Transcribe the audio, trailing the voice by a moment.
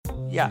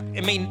Yeah.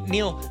 I mean,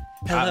 Neil,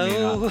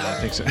 hello.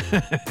 I think so.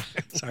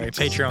 Sorry,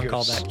 Patreon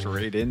callback.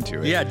 Straight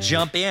into it. Yeah,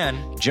 jump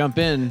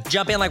in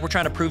like we're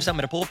trying to prove something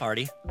at a pool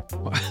party.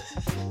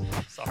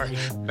 Sorry.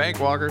 Bank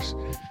walkers.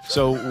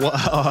 So,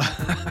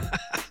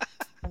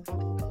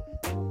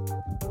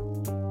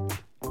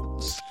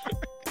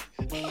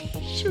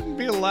 shouldn't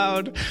be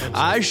allowed.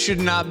 I should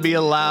not be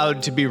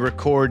allowed to be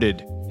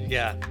recorded.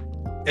 Yeah.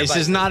 This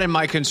is not in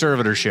my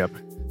conservatorship.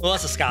 Well,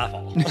 that's a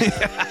Skyfall.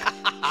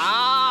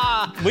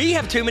 We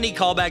have too many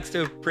callbacks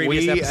to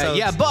previous episodes.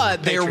 Yeah,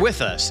 but they're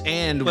with us.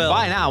 And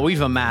by now,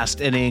 we've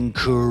amassed an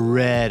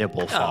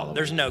incredible following.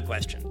 There's no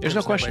question. There's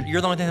no question.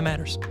 You're the only thing that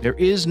matters. There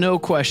is no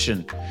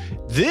question.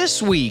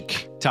 This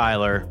week,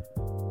 Tyler.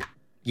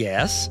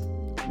 Yes.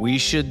 We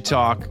should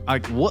talk.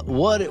 Like,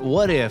 what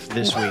if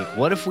this week?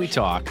 What if we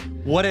talk?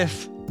 What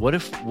if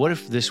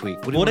this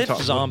week? What if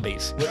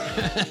zombies?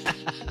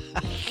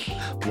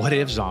 What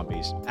if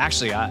zombies?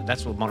 Actually,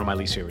 that's one of my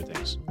least favorite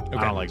things. Okay.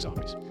 I don't like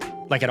zombies.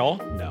 Like at all?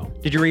 No.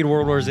 Did you read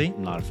World War Z?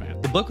 I'm not a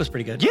fan. The book was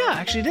pretty good. Yeah, I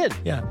actually did.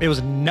 Yeah. It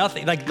was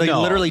nothing. Like they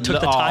literally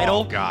took the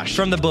title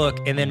from the book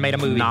and then made a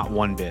movie. Not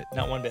one bit.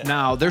 Not one bit.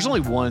 Now, there's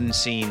only one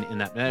scene in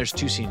that. There's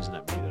two scenes in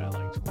that movie that I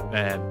liked.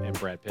 And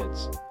Brad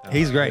Pitt's.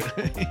 He's great.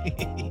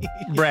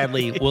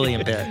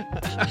 William Pitt.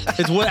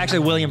 It's actually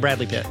William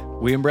Bradley Pitt.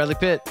 William Bradley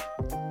Pitt.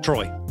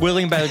 Troy.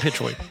 William Bradley Pitt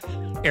Troy.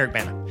 Eric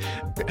Bana.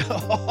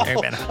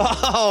 Eric Bana.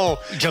 Oh.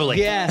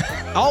 Jolie.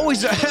 Yeah.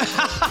 Always.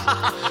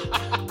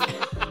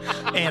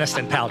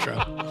 Aniston Paltrow.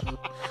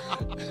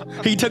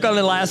 He took on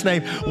the last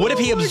name. What if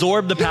he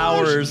absorbed the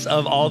powers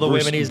of all the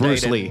women he's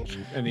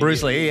dated?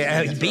 Bruce Lee.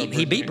 Yeah,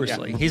 he beat Bruce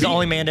Lee. He's the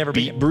only man to ever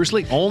beat him. Bruce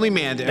Lee, only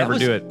man to ever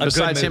do it.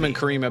 Besides him and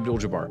Kareem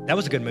Abdul-Jabbar. That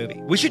was a good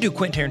movie. We should do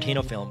Quentin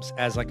Tarantino films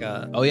as like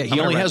a... Oh, yeah. He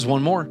only has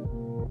one more.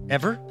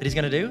 Ever? That he's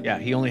going to do? Yeah,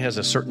 he only has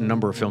a certain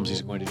number of films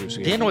he's going to do. So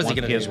then what is he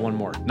going to do? He has one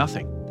more.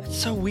 Nothing. That's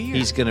so weird.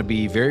 He's going to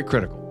be very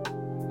critical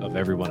of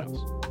everyone else.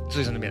 So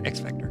he's going to be an X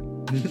Factor.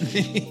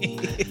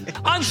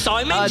 I'm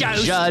Simon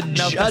Jones.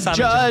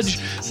 Judge.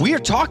 We are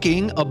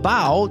talking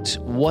about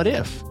What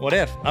If. What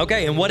If?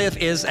 Okay, and What If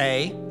is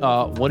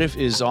What If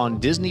is on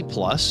Disney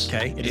Plus.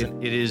 Okay,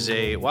 it is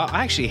a. Well,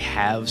 I actually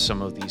have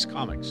some of these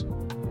comics.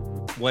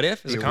 What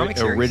If is a comic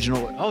series?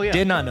 Original. Oh yeah.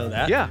 Did not know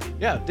that. Yeah,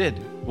 did.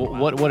 Well,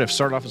 wow. What If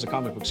started off as a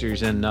comic book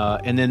series, and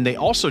then they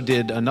also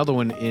did another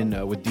one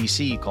with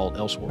DC called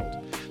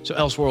Elseworld. So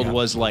Elseworld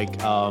was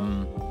like.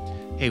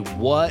 Hey,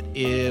 what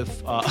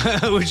if,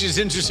 which is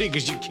interesting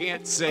because you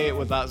can't say it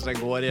without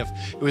saying what if.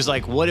 It was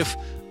like, what if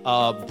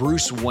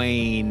Bruce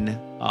Wayne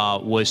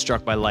was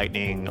struck by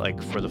lightning, like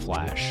for the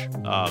Flash?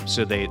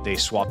 So they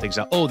swapped things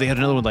out. Oh, they had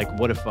another one like,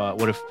 what if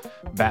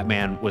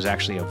Batman was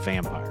actually a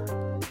vampire?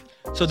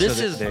 So that's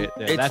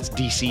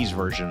DC's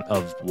version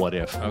of What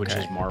If, which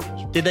is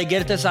Marvel's. Did they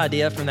get this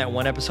idea from that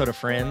one episode of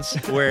Friends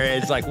where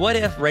it's like, what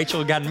if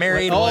Rachel got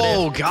married?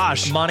 Oh, what if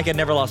gosh. Monica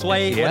never lost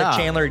weight? Yeah. What if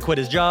Chandler had quit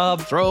his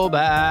job?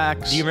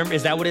 Throwbacks. Do you remember?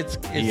 Is that what it's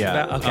about? Okay,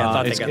 I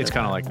thought they got it's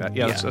kind of like that.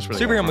 Yeah, that's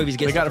really superhero movies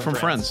get They got it from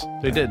Friends.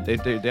 They did. They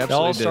absolutely did. It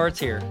all starts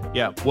here.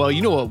 Yeah. Well,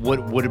 you know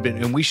what would have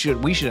been, and we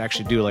should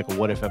actually do like a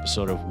What If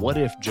episode of what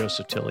if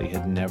Joseph Tilley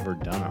had never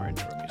done our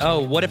intro music. Oh,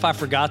 what if I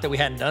forgot that we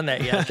hadn't done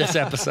that yet this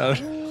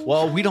episode?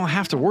 Well, we don't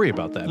have to worry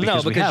about that.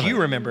 Because you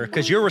remember,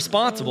 because you're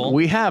responsible.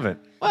 We haven't.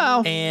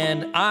 Well,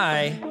 and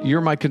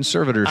you're my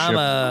conservatorship. I'm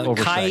a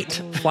oversight.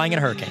 kite flying in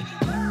a hurricane.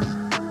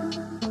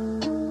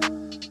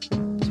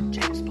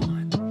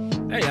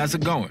 Hey, how's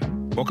it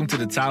going? Welcome to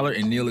the Tyler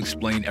and Neil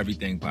Explain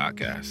Everything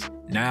podcast.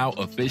 Now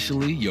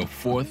officially your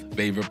fourth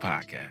favorite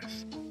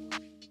podcast.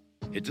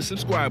 Hit the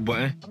subscribe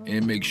button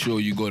and make sure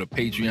you go to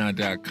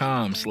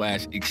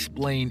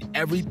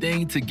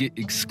patreon.com/explaineverything to get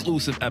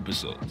exclusive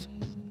episodes.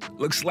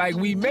 Looks like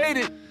we made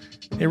it.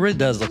 It really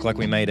does look like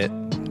we made it.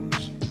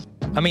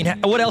 I mean,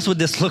 what else would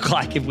this look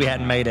like if we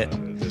hadn't made it?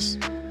 There's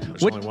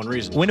only one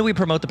reason. When do we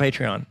promote the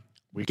Patreon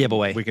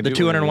giveaway? We can the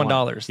do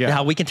 $201. Yeah.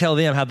 How we can tell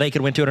them how they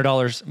could win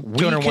 $200.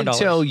 We can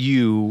tell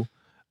you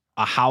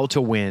how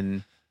to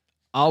win.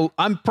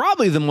 I'm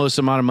probably the most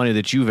amount of money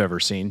that you've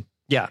ever seen.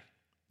 Yeah.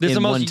 This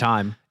in one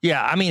time.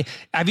 Yeah, I mean,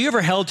 have you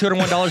ever held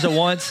 $201 at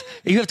once?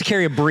 You have to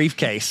carry a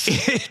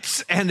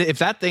briefcase. And if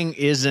that thing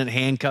isn't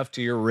handcuffed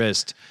to your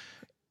wrist,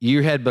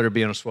 your head better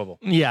be on a swivel.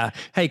 Yeah.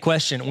 Hey,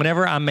 question.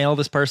 Whenever I mail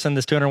this person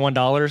this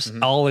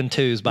 $201, all in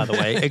twos, by the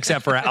way,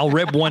 except for I'll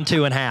rip 1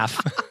 2 in half.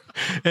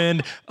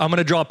 And I'm going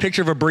to draw a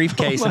picture of a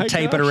briefcase and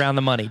tape it around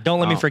the money. Don't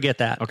let me forget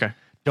that. Okay.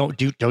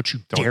 Don't you dare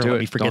let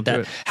me forget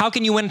that. How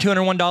can you win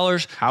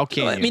 $201? How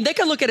can you? I mean, they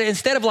could look at it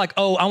instead of like,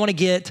 oh, I want to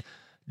get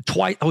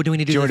twice. Oh, do we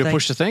need to do you want the to thing?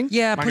 push the thing?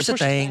 Yeah, push the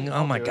thing.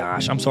 Oh my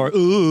gosh. I'm sorry.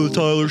 Ooh,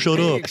 Tyler, shut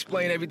up.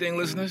 Explain Everything,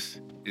 listeners.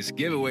 It's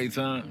giveaway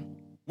time.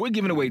 We're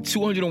giving away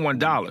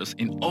 $201,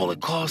 and all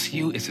it costs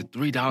you is a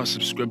 $3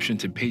 subscription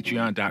to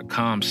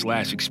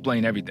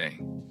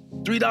patreon.com/explaineverything.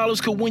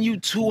 $3 could win you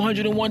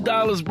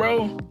 $201,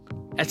 bro.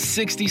 That's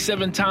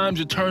 67 times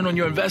return on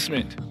your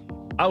investment.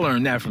 I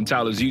learned that from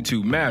Tyler's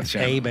YouTube math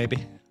channel. Hey, baby.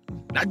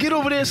 Now get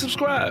over there and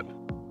subscribe.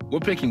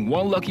 We're picking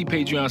one lucky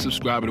Patreon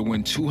subscriber to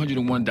win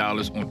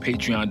 $201 on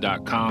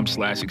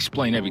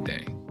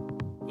patreon.com/explaineverything.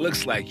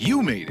 Looks like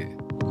you made it.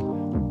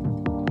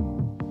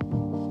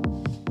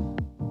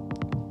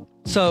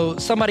 So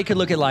somebody could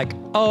look at like,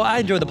 oh, I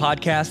enjoy the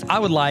podcast. I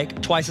would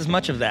like twice as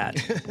much of that.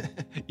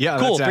 Yeah,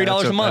 Cool,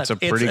 $3 a month. That's a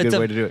pretty good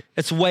way to do it.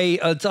 It's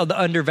it's the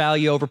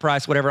undervalue,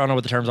 overpriced, whatever. I don't know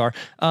what the terms are.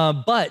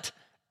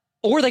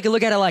 Or they could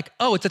look at it like,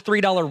 oh, it's a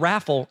 $3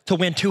 raffle to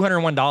win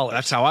 $201.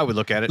 That's how I would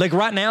look at it. Like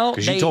right now,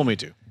 because you told me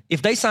to.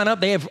 If they sign up,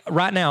 they have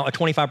right now a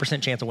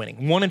 25% chance of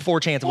winning. 1 in 4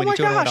 chance of winning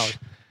 $201. Gosh.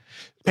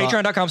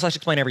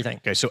 Patreon.com/explain everything.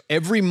 Okay, so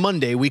every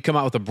Monday we come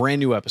out with a brand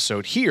new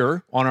episode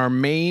here on our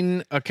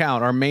main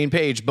account, our main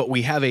page, but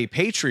we have a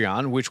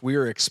Patreon, which we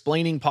are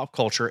explaining pop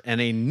culture, and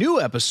a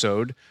new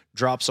episode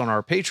drops on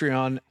our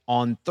Patreon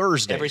on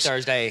Thursdays. Every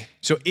Thursday.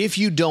 So if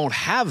you don't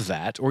have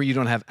that or you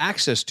don't have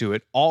access to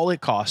it, all it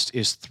costs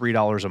is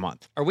 $3 a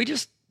month. Are we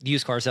just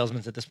used car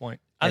salesmen at this point?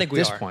 I think we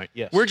are. At this point,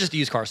 yes. We're just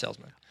used car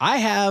salesmen. I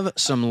have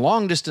some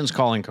long distance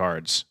calling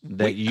cards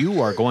that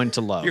you are going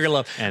to love. You're going to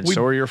love. And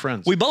so are your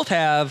friends. We both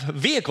have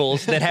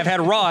vehicles that have had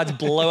rods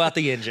blow out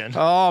the engine.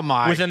 Oh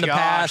my Within the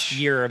past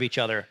year of each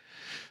other.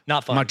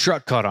 Not fun. My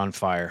truck caught on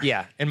fire.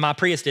 Yeah, and my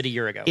Prius did a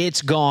year ago.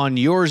 It's gone.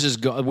 Yours is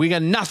gone. We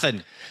got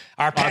nothing.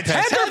 Our pets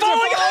are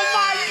falling. Oh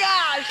my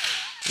gosh.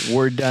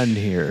 We're done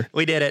here.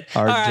 We did it.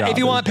 Our All right. job If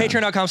you want, is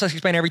done.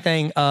 patreon.com/explain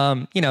everything.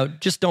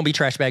 Just don't be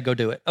trash bag. Go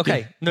do it. Okay.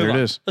 Yeah, move on.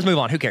 it is. Let's move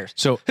on. Who cares?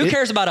 So who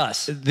cares about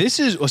us?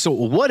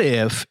 What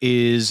If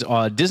is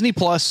Disney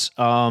Plus.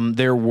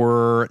 There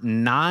were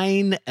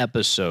 9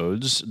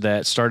 episodes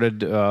that started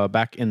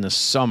back in the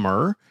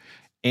summer.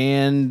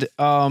 And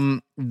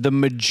the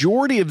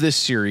majority of this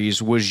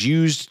series was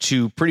used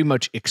to pretty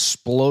much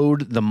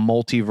explode the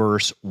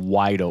multiverse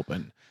wide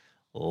open,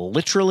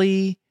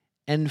 literally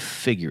and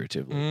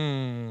figuratively.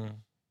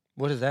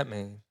 What does that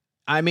mean?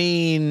 I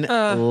mean,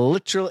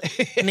 literally.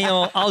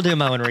 Neil, I'll do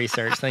my own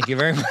research. Thank you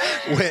very much.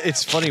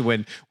 It's funny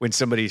when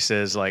somebody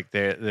says like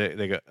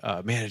they go,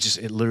 man,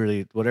 it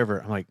literally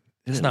whatever. I'm like,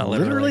 did it not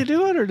literally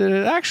do it or did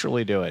it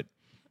actually do it?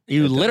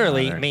 You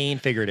literally mean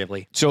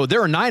figuratively. So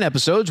there are 9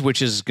 episodes,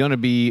 which is going to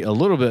be a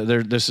little bit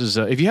there. This is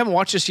if you haven't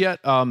watched this yet,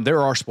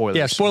 there are spoilers.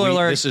 Yeah, spoiler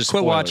alert. This is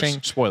quit spoilers.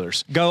 watching.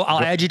 Spoilers. Go. I'll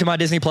add you to my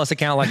Disney Plus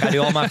account like I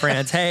do all my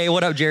friends. Hey,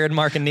 what up, Jared,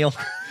 Mark, and Neil?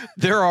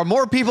 There are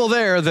more people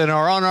there than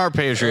are on our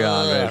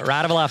Patreon.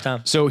 Ride of a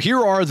lifetime. So here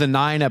are the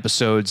 9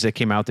 episodes that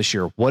came out this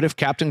year. What if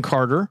Captain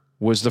Carter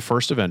was the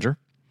first Avenger?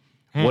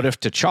 What if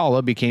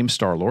T'Challa became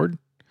Star-Lord?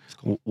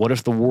 What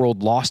if the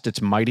world lost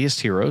its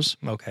mightiest heroes?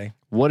 Okay.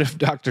 What if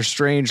Doctor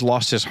Strange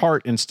lost his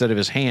heart instead of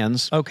his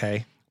hands?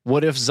 Okay.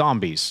 What if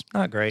zombies?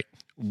 Not great.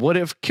 What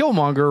if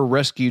Killmonger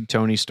rescued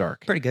Tony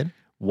Stark? Pretty good.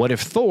 What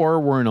if Thor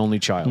were an only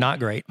child? Not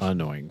great.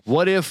 Annoying.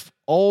 What if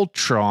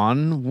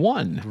Ultron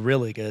won?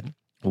 Really good.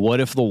 What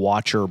if the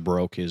Watcher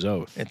broke his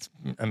oath?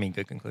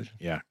 Good conclusion.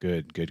 Yeah,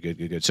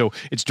 good. So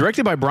it's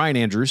directed by Brian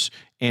Andrews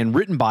and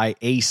written by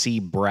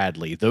A.C.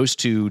 Bradley. Those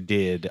two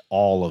did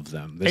all of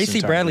them.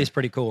 A.C. Bradley's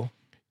pretty cool.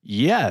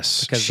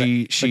 Yes, because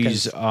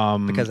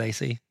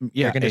AC.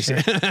 Yeah, air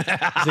conditioner. See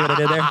what I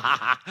did there?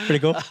 Pretty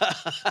cool.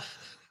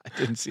 I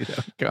didn't see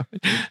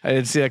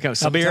that coming.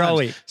 I'll be here all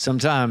week.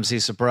 Sometimes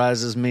he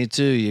surprises me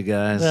too, you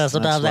guys. Yeah,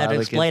 sometimes I have to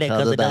explain it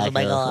because it doesn't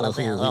make a lot of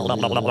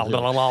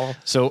sense.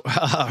 So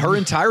her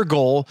entire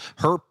goal,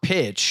 her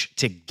pitch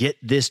to get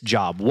this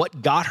job,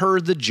 what got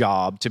her the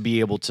job to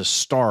be able to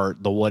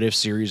start the What If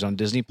series on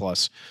Disney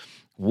Plus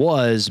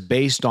was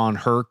based on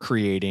her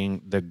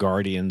creating the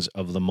Guardians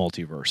of the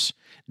Multiverse.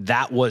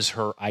 That was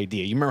her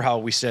idea. You remember how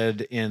we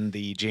said in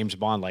the James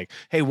Bond, like,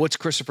 hey, what's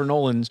Christopher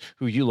Nolan's,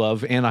 who you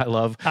love and I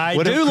love?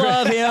 I do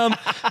love him.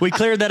 We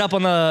cleared that up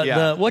on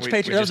the which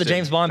Patreon? That was the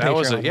James Bond Patreon.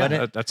 Wasn't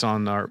it? That's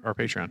on our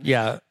Patreon.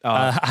 Yeah.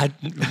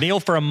 Neil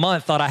for a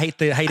month thought I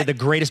hated the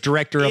greatest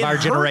director of our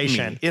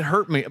generation. It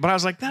hurt me. But I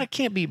was like, that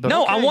can't be. But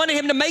no, okay. I wanted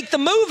him to make the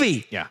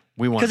movie. Yeah.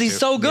 We want because he's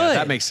so good. Yeah,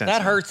 that makes sense.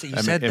 That hurts that you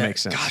said that. It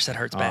makes sense. Gosh, that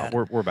hurts bad.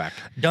 We're back.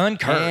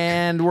 Dunkirk.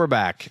 And we're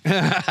back.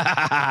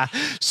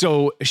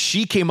 So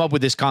she came up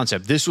with this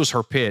concept. This was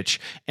her pitch.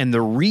 And the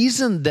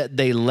reason that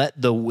they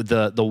let the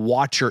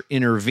Watcher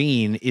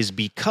intervene is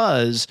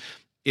because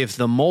if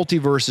the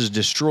multiverse is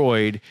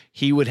destroyed,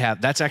 he would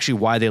have, that's actually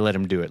why they let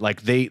him do it.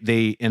 Like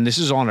they, and this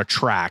is on a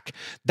track.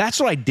 That's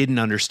what I didn't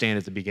understand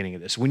at the beginning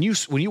of this. When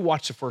you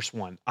watch the first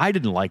one, I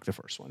didn't like the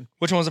first one.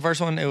 Which one was the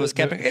first one? It was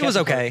Captain. It was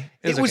okay.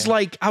 It was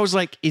like, I was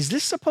like, is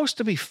this supposed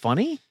to be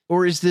funny?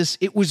 Or is this,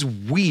 it was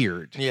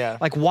weird. Yeah.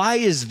 Like, why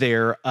is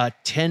there a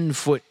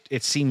 10-foot,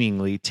 it's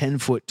seemingly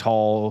 10-foot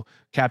tall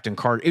Captain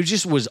Carter? It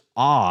just was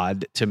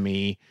odd to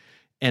me.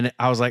 And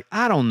I was like,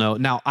 I don't know.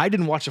 Now, I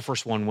didn't watch the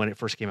first one when it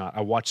first came out.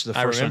 I watched the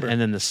first one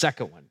and then the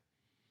second one.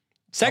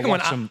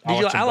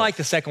 I like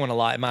the second one a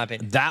lot, in my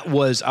opinion. I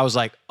was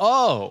like,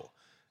 oh,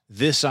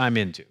 this I'm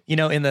into. You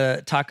know, in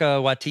the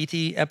Taika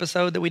Waititi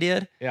episode that we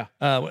did, yeah,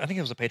 I think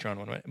it was a Patreon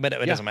one, but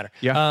it doesn't matter.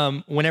 Yeah.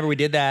 Whenever we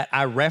did that,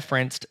 I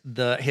referenced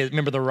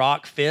remember the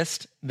rock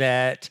fist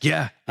that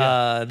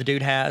the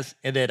dude has,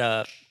 and that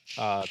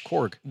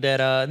Korg.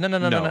 That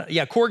no.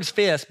 Yeah, Korg's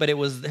fist, but it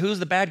was who's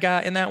the bad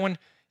guy in that one?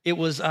 It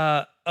was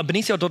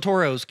Benicio del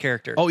Toro's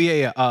character. Oh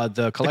yeah.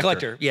 The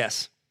Collector.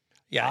 Yes.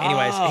 Yeah.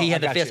 Anyways, he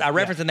had the got fist. you. I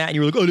referenced in that, and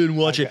you were like, "Oh, I didn't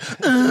watch it."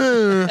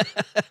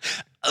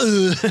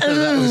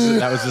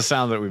 That was the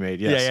sound that we made.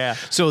 Yes. Yeah.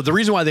 So the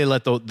reason why they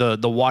let the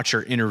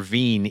Watcher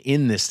intervene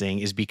in this thing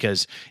is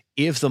because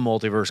if the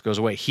multiverse goes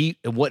away,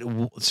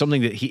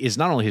 something that he is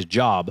not only his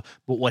job,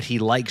 but what he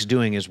likes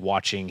doing is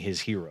watching his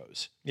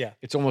heroes. Yeah.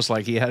 It's almost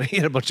like he had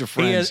a bunch of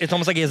friends. It's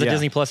almost like he has a Yeah.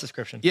 Disney Plus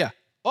subscription. Yeah.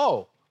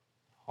 Oh,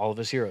 all of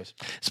his heroes.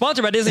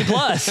 Sponsored by Disney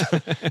Plus,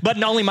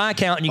 but only my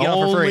account, and you get it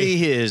for Only free.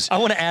 his. I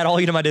want to add all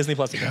you to my Disney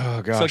Plus account,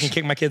 Oh, gosh. so I can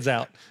kick my kids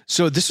out.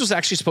 So this was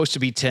actually supposed to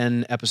be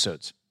 10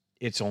 episodes.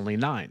 It's only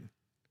 9.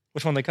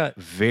 Which one they cut?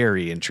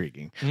 Very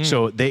intriguing.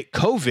 So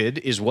COVID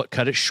is what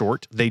cut it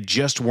short. They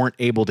just weren't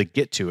able to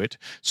get to it.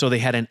 So they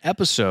had an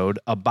episode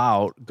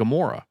about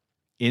Gamora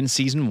in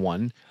season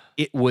 1.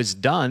 It was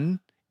done.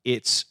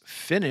 It's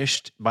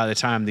finished by the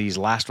time these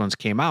last ones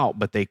came out,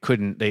 but they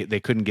couldn't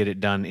get it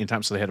done in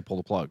time, so they had to pull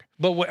the plug.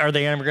 But are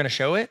they ever going to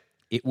show it?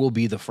 It will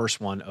be the first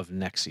one of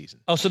next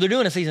season. Oh, so they're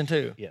doing a season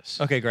 2? Yes.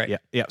 Okay, great.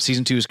 Yeah.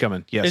 Season 2 is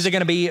coming. Yes. Is it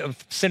going to be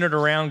centered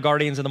around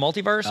Guardians of the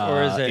Multiverse,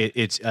 or is it?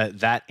 It's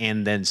that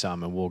and then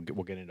some, and we'll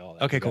get into all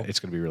that. Okay, cool. It's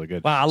going to be really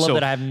good. Wow, I love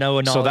that I have no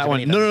knowledge. So that of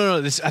one, any of them.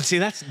 no.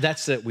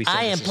 That's that we. Said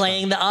I this am is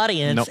playing fun. the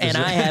audience, Nope, and this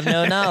is- I have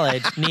no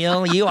knowledge.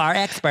 Neil, you are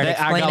expert. I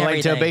Explain got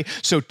like to everything. obey.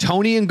 So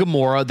Tony and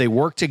Gamora, they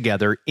work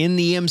together in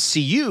the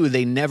MCU.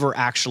 They never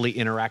actually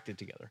interacted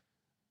together.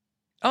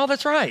 Oh,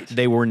 that's right.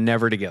 They were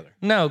never together.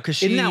 No, because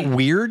she. Isn't that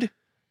weird?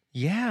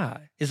 Yeah,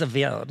 is a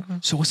weird.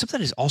 So what's something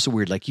that is also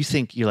weird? Like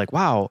you're like,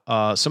 wow,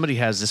 somebody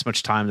has this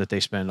much time that they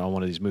spend on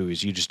one of these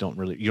movies. You don't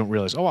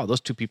realize, oh wow, those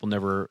two people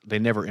never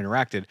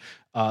interacted.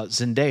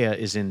 Zendaya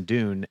is in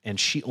Dune, and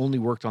she only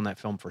worked on that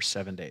film for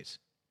 7 days.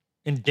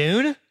 In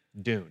Dune?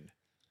 Dune,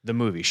 the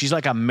movie. She's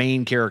like a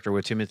main character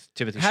with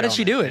Timothy. How did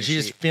she Chalamet, do it? and She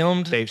just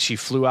filmed. She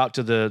flew out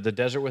to the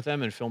desert with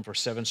them and filmed for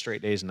 7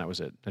 straight days, and that was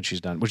it. And she's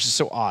done, which is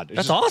so odd. It's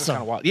That's just awesome.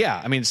 kinda wild. Yeah,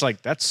 I mean, it's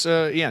like that's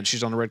and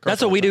she's on the red carpet.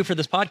 That's what we do for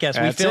this podcast.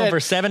 We That's film it. for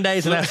 7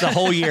 days, and that's the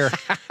whole year.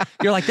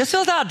 You're like, this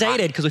feels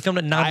outdated because we filmed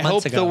it 9 I months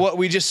hope ago. that what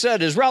we just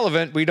said is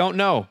relevant. We don't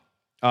know.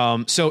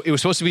 So it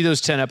was supposed to be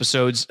those 10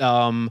 episodes.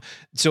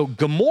 So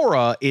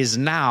Gamora is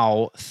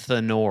now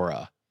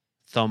Thanora.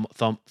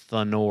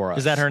 Thanora.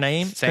 Is that her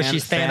name? Because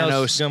she's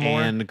Thanos,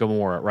 Gamora. and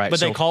Gamora, right? But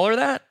they call her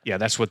that? Yeah,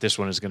 that's what this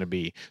one is going to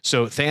be.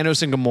 So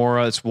Thanos and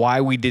Gamora. It's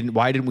why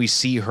didn't we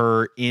see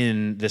her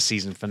in the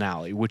season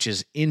finale, which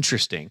is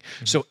interesting.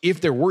 Mm-hmm. So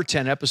if there were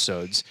 10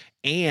 episodes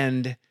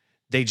and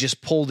they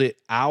just pulled it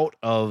out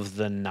of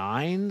the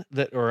 9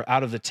 or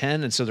out of the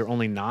 10, and so they're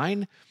only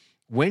 9.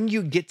 When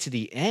you get to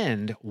the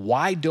end,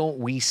 why don't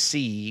we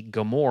see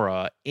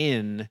Gamora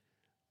in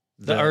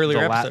The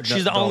earlier episode.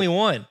 She's the only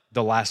one.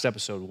 The last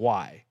episode.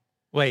 Why?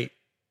 Wait,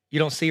 you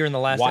don't see her in the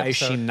last Why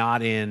episode? is she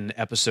not in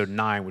episode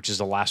 9, which is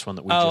the last one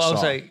that we Oh, just I saw?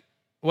 was like,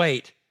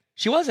 wait,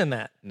 she was in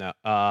that. No.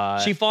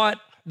 She fought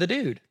the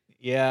dude.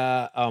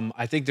 Yeah,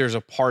 I think there's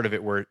a part of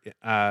it where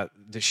that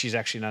she's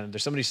actually not.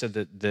 There's somebody said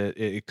that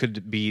it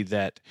could be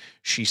that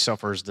she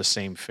suffers the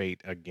same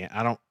fate again.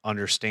 I don't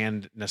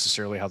understand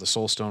necessarily how the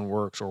Soul Stone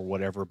works or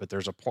whatever, but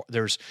there's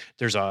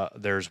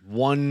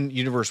one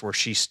universe where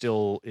she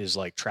still is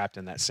like trapped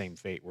in that same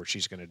fate where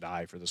she's going to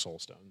die for the Soul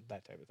Stone,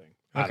 that type of thing.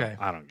 Okay.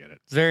 I don't get it.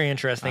 It's very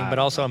interesting, I but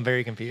don't also know. I'm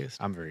very confused.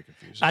 I'm very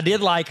confused. I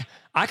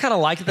kind of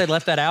like that they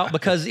left that out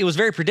because it was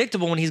very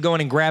predictable when he's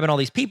going and grabbing all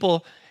these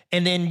people,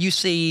 and then you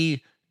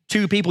see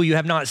 2 people you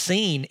have not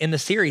seen in the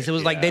series. It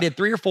was like they did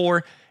 3 or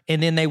 4,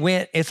 and then they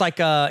went. It's like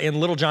in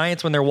Little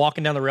Giants when they're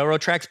walking down the railroad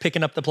tracks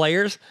picking up the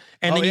players,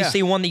 and then you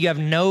see one that you have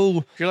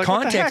no You're like, what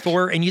the context heck?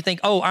 for, and you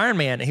think, oh, Iron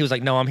Man. And he was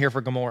like, no, I'm here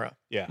for Gamora.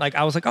 Yeah. Like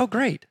I was like, oh,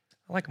 great,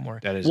 I like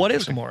Gamora. That is What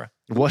is interesting. Gamora?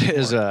 What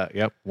is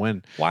yep,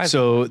 when? Why is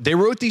So they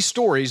wrote these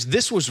stories.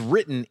 This was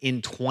written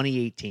in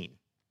 2018.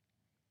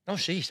 Oh,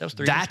 sheesh, that was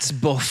 3 years That's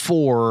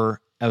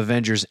before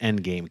Avengers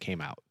Endgame came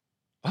out. ago.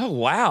 Oh,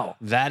 wow.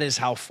 That is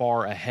how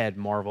far ahead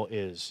Marvel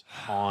is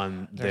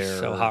on They're their.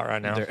 so hot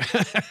right now. their-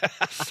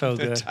 So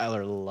good.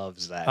 Tyler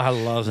loves that. I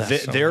love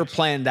that. so They're much.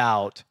 planned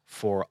out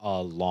for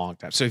a long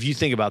time. So if you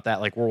think about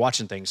that, like we're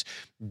watching things,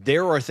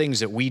 there are things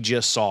that we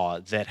just saw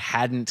that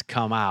hadn't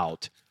come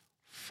out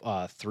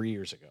 3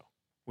 years ago,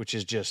 which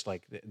is just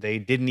like they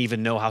didn't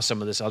even know how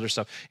some of this other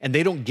stuff, and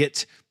they don't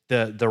get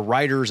the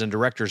writers and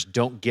directors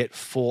don't get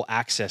full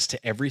access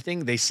to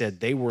everything. They said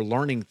they were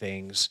learning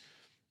things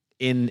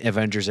in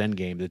Avengers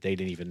Endgame that they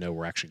didn't even know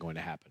were actually going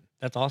to happen.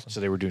 That's awesome. So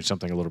they were doing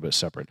something a little bit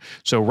separate.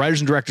 So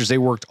writers and directors, they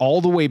worked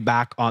all the way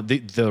back on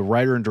the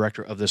writer and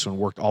director of this one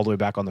worked all the way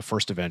back on the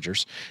first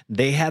Avengers.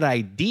 They had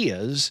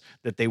ideas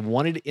that they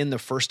wanted in the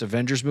first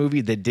Avengers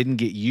movie that didn't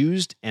get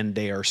used, and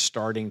they are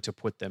starting to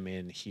put them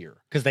in here.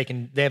 Because they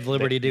have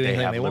liberty to do They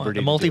anything have they want. liberty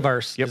The to do it.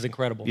 multiverse Yep. is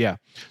incredible. Yeah.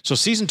 So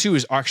season 2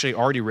 is actually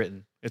already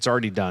written. It's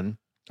already done.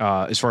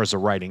 As far as the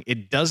writing,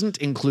 it doesn't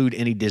include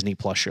any Disney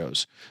Plus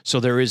shows. So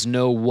there is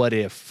no what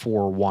if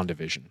for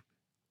WandaVision.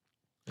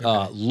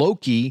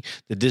 Loki,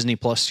 the Disney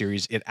Plus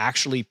series, it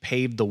actually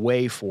paved the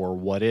way for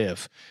What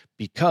If,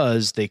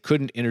 because they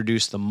couldn't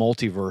introduce the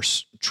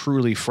multiverse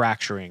truly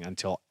fracturing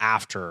until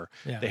after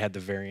they had the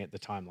variant, the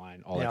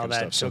timeline, all that kind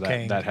of stuff. So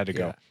that had to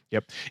go.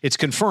 Yep. It's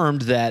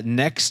confirmed that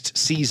next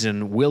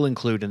season will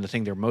include, and the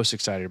thing they're most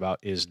excited about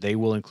is they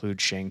will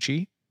include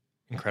Shang-Chi.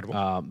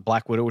 Incredible.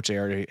 Black Widow, which they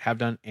already have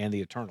done, and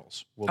the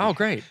Eternals will be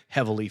great.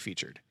 heavily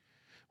featured,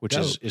 which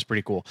is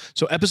pretty cool.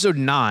 So episode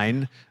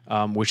 9,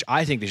 which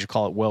I think they should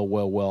call it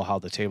well, how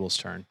the tables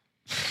turn.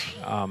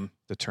 The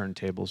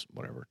turntables,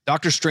 whatever.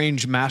 Doctor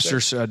Strange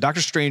Master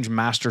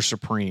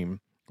Supreme,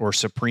 or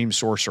Supreme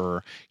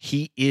Sorcerer.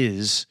 He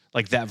is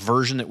like that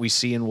version that we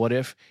see in What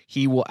If.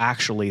 He will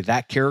actually,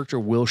 that character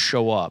will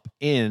show up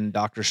in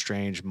Doctor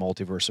Strange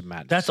Multiverse of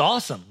Madness. That's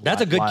awesome.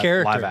 That's a good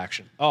character. Live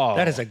action. Oh,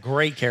 that is a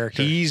great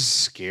character. He's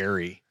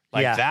scary.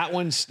 Like that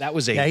was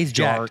a he's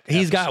dark jacked.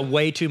 He's got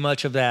way too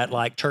much of that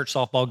like church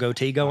softball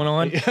goatee going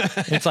on.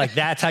 It's like,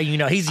 that's how you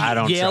know he's I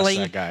don't yelling,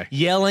 trust that guy.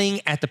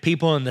 Yelling at the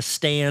people in the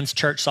stands,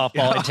 church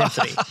softball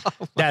intensity.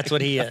 That's what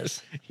he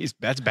is.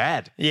 That's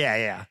bad.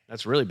 Yeah.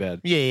 That's really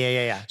bad.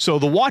 Yeah. So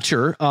the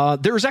Watcher,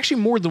 there is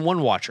actually more than one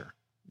Watcher.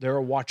 There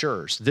are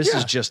Watchers. This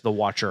is just the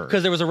Watcher.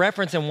 Because there was a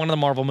reference in one of the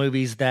Marvel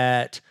movies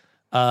that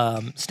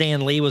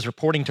Stan Lee was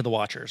reporting to the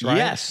Watchers, right?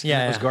 Yes.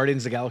 Yeah. It was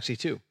Guardians of the Galaxy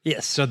 2.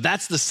 Yes. So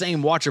that's the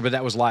same Watcher, but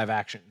that was live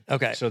action.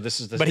 Okay. So this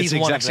is the But he's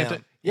one of same them.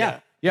 thing. Yeah.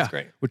 That's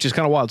great. Which is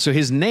kind of wild. So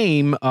his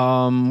name,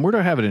 where do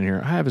I have it in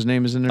here? I have his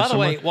name is in there By the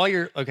somewhere. way, while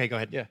you're okay, go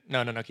ahead. Yeah.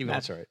 No, keep going.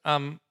 That's all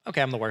right.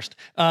 Okay, I'm the worst.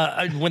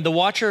 When the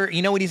Watcher,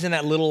 you know when he's in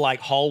that little like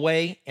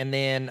hallway and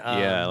then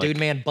Dude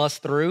Man busts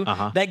through,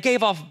 that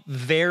gave off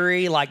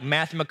very like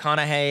Matthew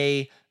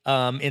McConaughey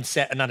not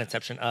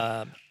Inception.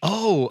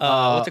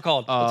 What's it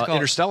called?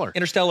 Interstellar.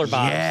 Interstellar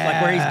vibes.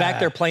 Like where he's back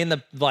there playing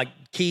the like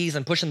keys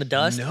and pushing the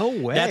dust. No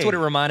way. That's what it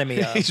reminded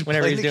me of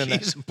whenever he's doing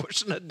that. And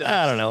pushing the dust.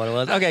 I don't know what it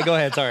was. Okay, go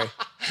ahead. Sorry.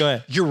 Go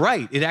ahead. You're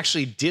right. It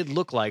actually did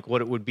look like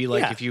what it would be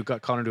like if you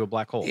got caught into a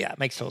black hole. Yeah, it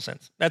makes total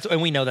sense.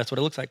 And we know that's what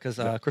it looks like because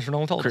Christopher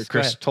Nolan told us.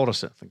 Chris told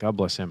us that. God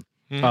bless him.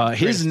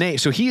 His name.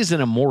 So he is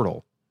an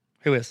immortal.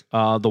 Who is?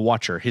 The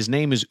Watcher. His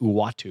name is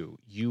Uatu.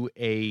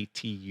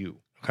 Uatu.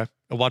 Okay.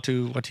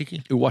 Uatu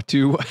Watiki.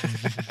 Uatu.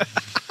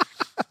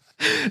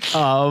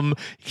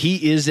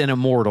 He is an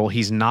immortal.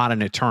 He's not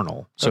an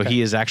eternal. So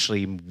he is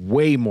actually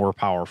way more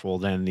powerful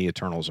than the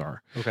Eternals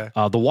are. Okay.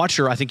 The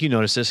Watcher, I think you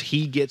noticed this,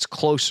 he gets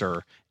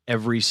closer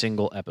every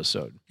single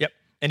episode. Yep.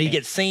 And he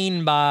gets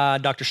seen by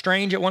Doctor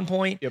Strange at one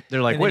point. Yep.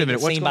 They're like, wait a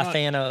minute, what's seen going by on?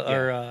 Thanos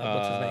or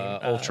what's his name?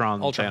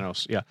 Ultron.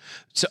 Thanos. Yeah.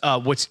 So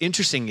what's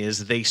interesting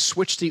is they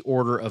switched the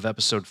order of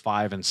episode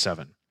 5 and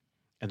 7.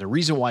 And the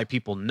reason why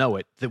people know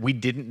it, that we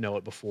didn't know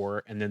it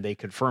before, and then they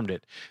confirmed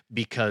it,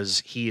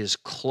 because he is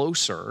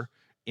closer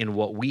in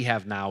what we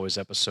have now is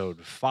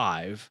episode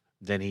 5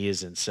 than he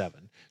is in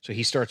 7. So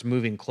he starts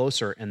moving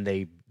closer, and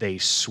they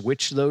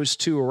switch those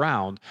two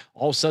around.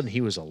 All of a sudden, he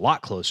was a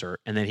lot closer,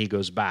 and then he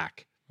goes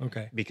back.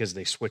 Okay. Because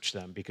they switched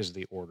them because of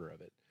the order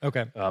of it.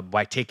 Okay.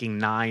 By taking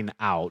 10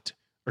 out.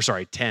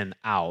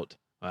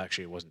 Well,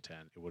 actually, it wasn't 10.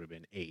 It would have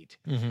been 8.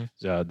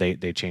 So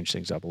they changed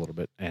things up a little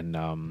bit.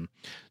 And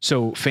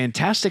so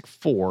Fantastic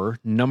Four,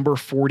 number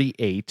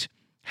 48,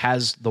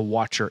 has the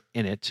Watcher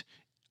in it.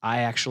 I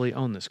actually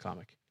own this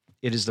comic.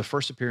 It is the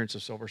first appearance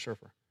of Silver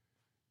Surfer.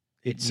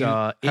 It's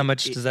how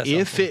much does that sell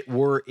if for? it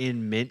were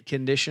in mint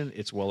condition,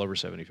 it's well over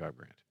 $75,000.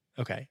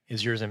 Okay.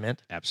 Is yours in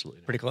mint?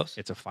 Absolutely. Pretty close?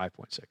 It's a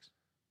 5.6.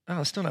 Oh,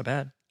 it's still not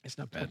bad. It's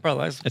not bad.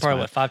 Probably what,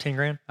 5-10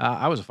 grand?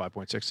 I was a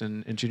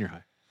 5.6 in junior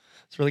high.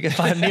 It's really good.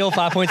 Neil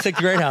 5.6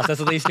 Great House. That's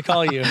what they used to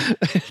call you.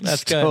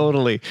 That's good.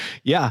 Totally.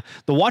 Yeah.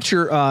 The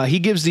Watcher, he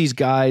gives these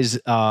guys,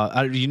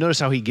 you notice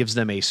how he gives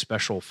them a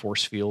special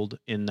force field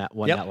in that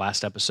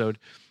last episode?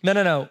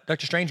 No.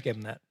 Doctor Strange gave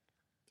him that.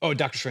 Oh,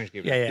 Doctor Strange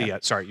gave it. Yeah.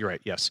 Sorry, you're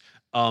right. Yes.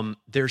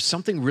 There's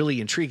something really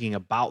intriguing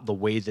about the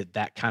way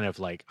that kind of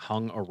like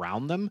hung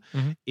around them.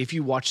 If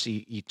you watch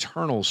the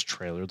Eternals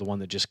trailer, the one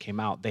that just came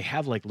out, they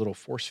have like little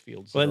force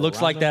fields. Well, it looks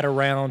like that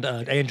around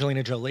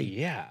Angelina Jolie.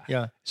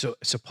 Yeah. So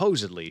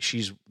supposedly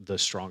she's the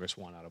strongest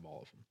one out of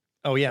all of them.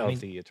 Oh yeah,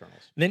 of the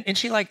Eternals. Then isn't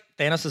she like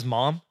Thanos'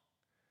 mom?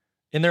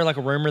 Isn't there like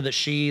a rumor that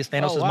she's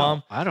Thanos'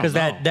 mom? I don't know.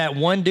 Because that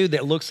one dude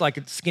that looks like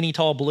a skinny,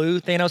 tall blue,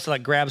 Thanos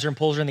like grabs her and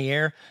pulls her in the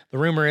air. The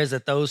rumor is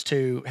that those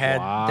two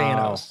had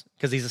Thanos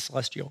because he's a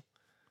Celestial.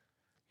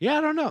 Yeah,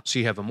 I don't know. So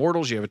you have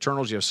Immortals, you have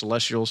Eternals, you have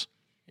Celestials.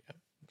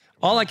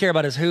 All I care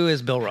about is who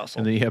is Bill Russell.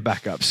 And then you have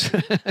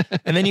backups.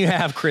 And then you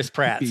have Chris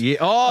Pratt. Yeah.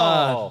 A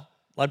lot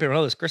of people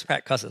know this. Chris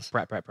Pratt cusses.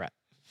 Pratt. Pratt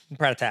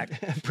Attack.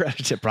 Pratt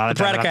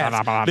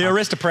The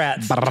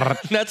Aristocrats.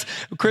 That's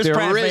Chris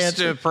Pratt.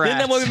 Isn't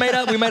that what we made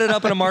up? We made it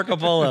up in a Marco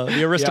Polo.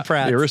 The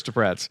Aristocrats. The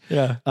Aristocrats.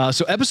 Yeah.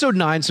 So episode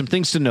 9, some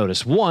things to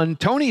notice. 1,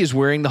 Tony is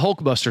wearing the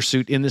Hulkbuster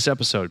suit in this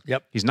episode.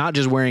 Yep. He's not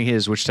just wearing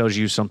his, which tells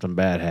you something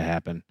bad had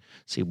happened.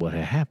 See, what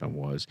had happened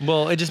was.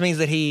 Well, it just means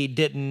that he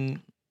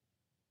didn't.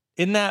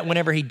 Isn't that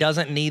whenever he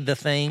doesn't need the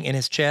thing in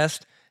his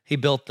chest, he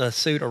built the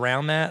suit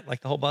around that,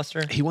 like the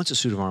Hulkbuster? He wants a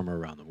suit of armor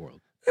around the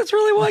world. That's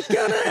really what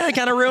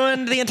kind of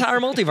ruined the entire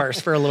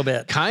multiverse for a little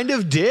bit. Kind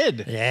of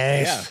did.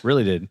 Yes. Yeah,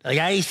 really did.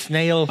 Yes,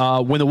 Neil.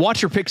 When the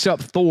Watcher picks up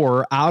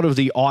Thor out of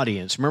the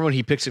audience, remember when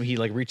he picks him, he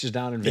like reaches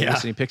down in Vegas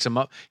and he picks him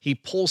up. He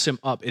pulls him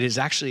up. It is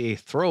actually a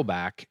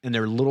throwback, and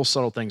they're little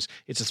subtle things.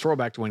 It's a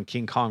throwback to when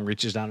King Kong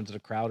reaches down into the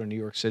crowd in New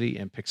York City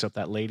and picks up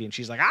that lady, and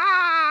she's like,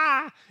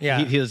 ah! Yeah.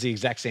 He does the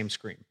exact same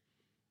scream.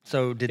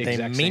 So did they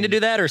Exact mean same. to do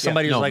that, or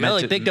somebody Yeah, no, was like, meant oh,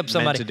 he to- picked up meant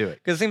somebody? to do it.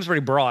 Because it seems pretty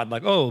broad.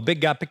 Like, oh,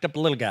 big guy picked up a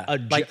little guy.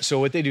 So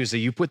what they do is that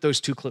you put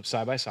those two clips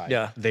side by side.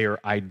 Yeah. They are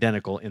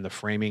identical in the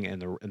framing and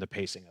the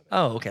pacing of it.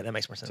 Oh, okay, that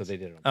makes more sense. So they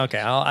did it. on Okay,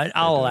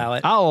 I'll allow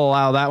it. I'll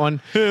allow that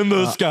one. In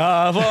the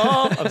sky.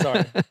 I'm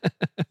sorry.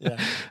 Yeah.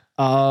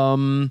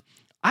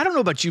 I don't know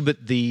about you,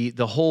 but the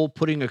whole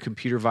putting a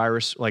computer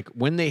virus, like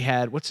when they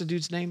had, what's the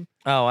dude's name?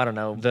 Oh, I don't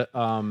know.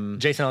 The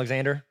Jason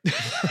Alexander.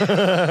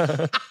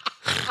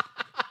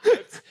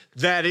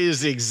 that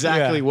is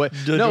exactly Yeah. what.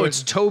 No,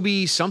 it's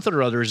Toby something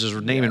or other is his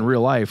name in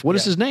real life. What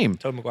is his name?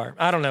 Tobey Maguire.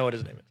 I don't know what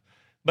his name is,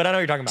 but I know what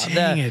you're talking about.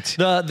 Dang it.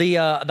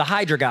 The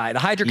Hydra guy, the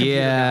Hydra computer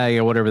guy.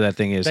 Yeah, whatever that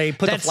thing is. They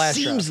put the that flash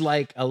seems drive.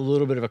 like a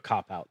little bit of a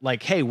cop out.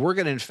 Like, hey, we're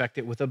going to infect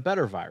it with a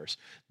better virus.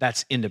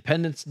 That's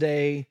Independence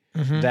Day.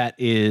 That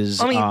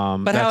is. I mean,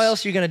 but how that's-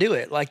 else are you going to do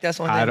it? Like, that's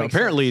one thing. I that don't, makes sense.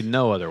 apparently,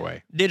 no other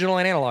way. Digital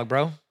and analog,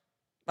 bro.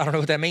 I don't know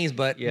what that means,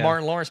 but Yeah.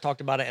 Martin Lawrence talked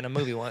about it in a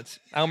movie once.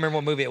 I don't remember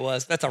what movie it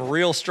was. That's a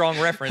real strong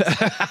reference.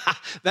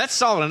 That's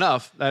solid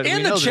enough. That In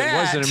we the know that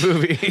chat. it wasn't a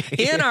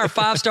movie. In our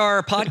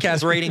 5-star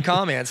podcast rating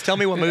comments, tell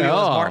me what movie it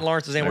was Oh, Martin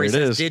Lawrence was in where he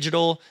there it says is.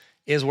 digital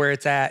is where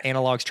it's at,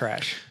 analog's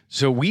trash.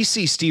 So we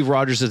see Steve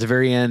Rogers at the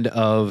very end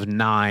of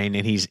 9,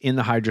 and he's in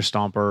the Hydra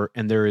Stomper,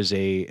 and there is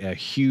a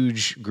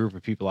huge group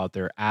of people out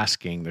there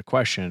asking the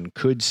question,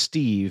 could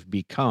Steve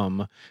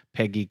become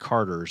Peggy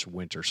Carter's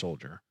Winter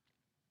Soldier?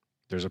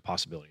 There's a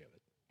possibility of it.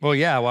 Well,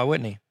 yeah, why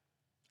wouldn't he?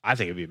 I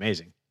think it'd be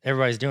amazing.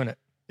 Everybody's doing it.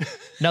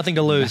 Nothing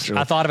to lose.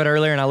 Naturally. I thought of it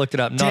earlier and I looked it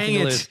up. Nothing Dang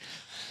to it. lose.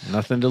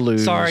 Nothing to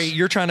lose. Sorry,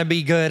 you're trying to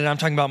be good and I'm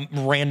talking about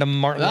random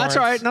Martin That's Lawrence.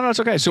 all right. No, it's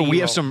okay. So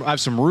I have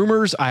some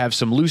rumors. I have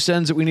some loose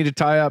ends that we need to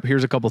tie up.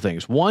 Here's a couple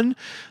things. One,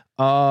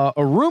 a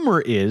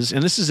rumor is,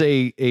 and this is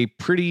a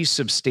pretty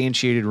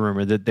substantiated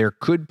rumor, that there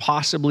could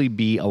possibly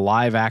be a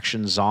live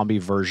action zombie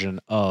version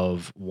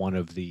of one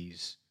of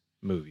these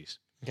movies.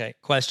 Okay,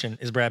 question.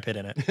 Is Brad Pitt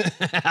in it?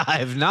 I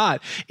have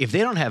not. If they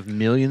don't have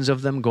millions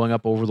of them going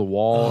up over the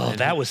wall, Oh, and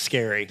that was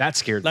scary. that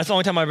scared me. That's the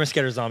only time I've been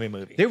scared of a zombie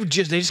movie. They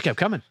just kept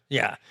coming.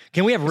 Yeah.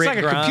 Can we have It's Rick like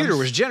a Grimes? computer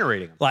was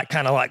generating them. like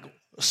kind of like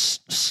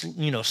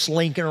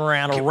slinking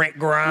around a Rick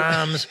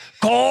Grimes.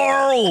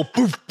 Carl!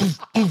 Poof, poof,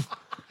 poof.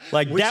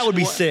 Like that would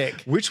be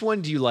sick. Which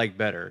one do you like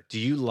better? Do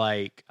you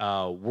like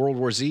World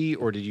War Z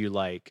or do you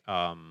like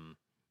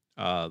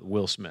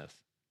Will Smith?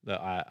 The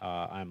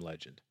I'm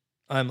Legend.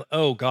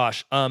 Oh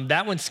gosh.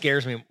 That one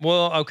scares me.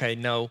 Well, okay,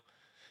 no.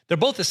 They're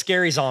both the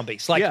scary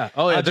zombies. Like, Yeah.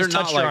 Oh, yeah, I they're just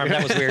not touched your like- arm.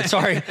 That was weird.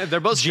 Sorry. They're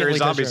both scary Gently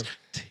touch your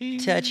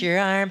zombies. Touch your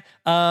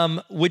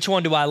arm. Which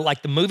one do I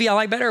like? The movie I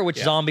like better, or which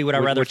zombie would I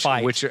rather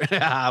fight? Which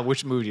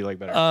movie do you like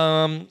better?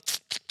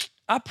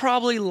 I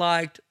probably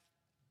liked.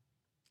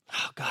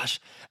 Oh gosh,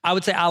 I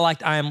would say I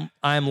liked I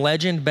Am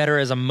Legend better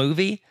as a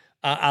movie.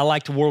 I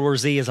liked World War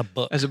Z as a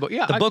book. As a book,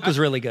 yeah. The book was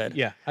really good.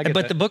 yeah, I get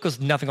but that. the book was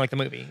nothing like the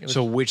movie. It was,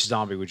 So which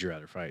zombie would you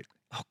rather fight?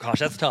 oh gosh,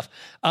 that's tough.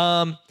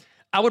 I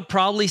would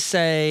probably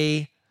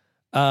say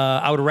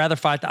I would rather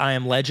fight the I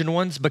Am Legend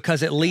ones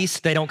because at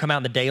least they don't come out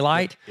in the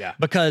daylight. Yeah.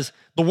 Because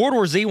the World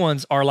War Z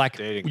ones are like,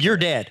 They didn't you're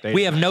care. dead. They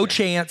We didn't have no care.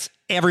 chance.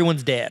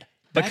 Everyone's dead.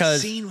 That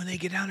Because scene when they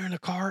get down there in the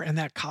car and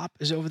that cop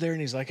is over there and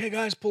he's like, "Hey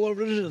guys, pull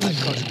over!"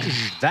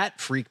 That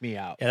freaked me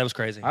out. yeah, that was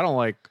crazy. I don't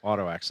like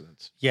auto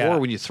accidents. Yeah. Or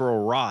when you throw a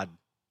rod.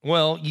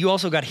 Well, you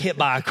also got hit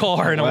by a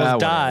car and Well,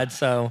 almost whatever. died.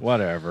 So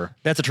Whatever.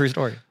 that's a true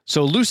story.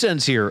 So loose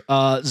ends here.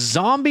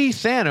 Zombie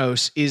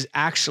Thanos is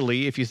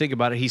actually, if you think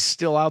about it, he's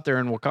still out there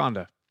in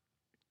Wakanda.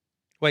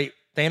 Wait,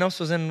 Thanos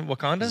was in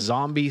Wakanda?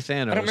 Zombie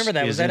Thanos. I don't remember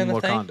that. Was is that in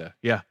the thing? Wakanda?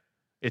 Yeah,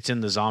 it's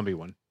in the zombie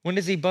one. When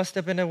does he bust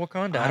up into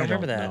Wakanda? I don't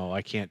remember that. No,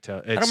 I can't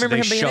tell. don't remember they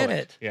him being show in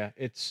it. Yeah,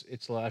 it's.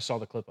 I saw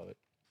the clip of it.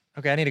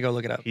 Okay, I need to go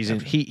look it up. He's in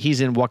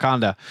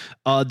Wakanda.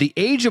 The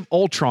Age of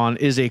Ultron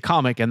is a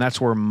comic, and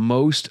that's where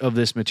most of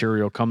this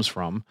material comes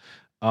from.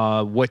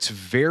 What's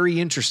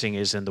very interesting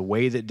is in the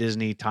way that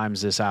Disney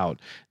times this out.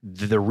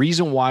 The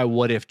reason why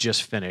What If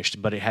just finished,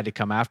 but it had to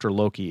come after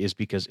Loki, is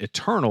because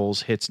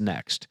Eternals hits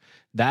next.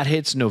 That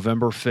hits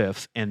November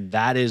 5th, and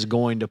that is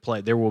going to play.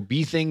 There will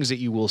be things that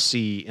you will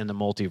see in the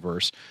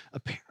multiverse.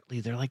 Apparently,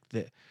 they're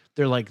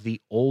like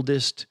the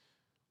oldest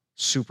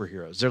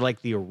superheroes. They're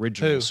like the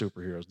original Who?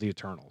 superheroes, the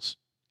Eternals.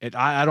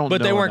 I don't know.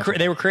 But they weren't. enough about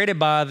They were created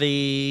by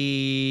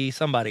the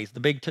somebodies, the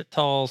big,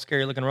 tall,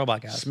 scary-looking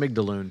robot guys.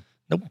 Smigdaloon.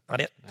 Nope,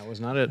 not it. That was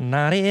not it.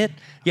 Not it.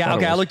 Yeah, thought it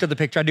okay. I was. looked at the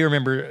picture. I do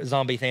remember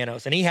Zombie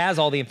Thanos, and he has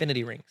all the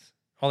Infinity Rings,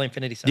 all the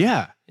Infinity stuff.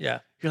 Yeah. yeah.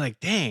 You're like,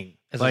 dang.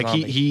 As a Like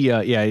zombie. he's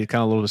kind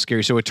of a little bit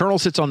scary. So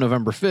Eternals hits on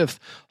November 5th.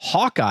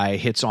 Hawkeye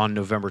hits on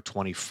November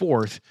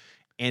 24th.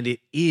 And it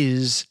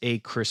is a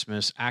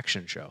Christmas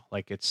action show.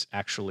 Like it's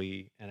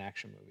actually an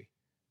action movie.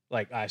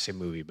 Like I say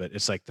movie, but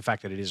it's like the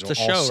fact that it is It's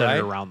a all show,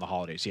 centered right? around the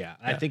holidays. Yeah.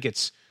 And I Yeah. think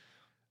it's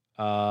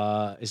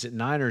Is it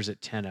 9 or is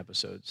it 10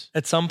 episodes?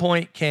 At some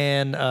point,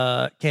 can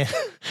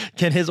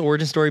his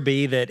origin story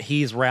be that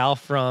he's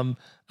Ralph from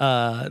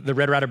the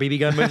Red Ryder BB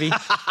gun movie,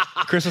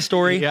 Christmas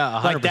Story?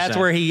 Yeah, 100%. Like that's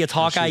where he gets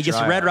Hawkeye, he gets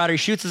shoots Red Eye Ryder, he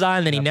shoots his eye,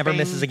 and then he never Bing.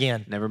 misses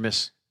again. Never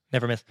miss.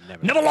 Never miss.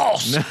 Never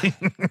lost.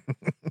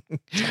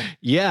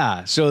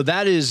 Yeah, so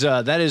that's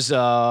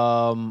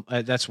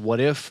What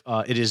If.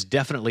 It is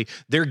definitely,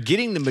 they're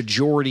getting the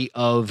majority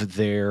of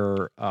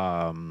their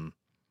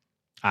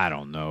I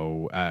don't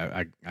know,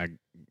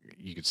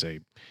 you could say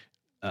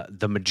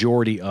the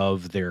majority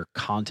of their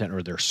content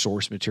or their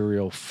source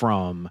material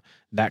from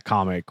that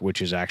comic,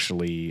 which is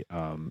actually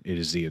it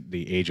is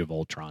the Age of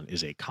Ultron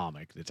is a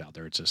comic that's out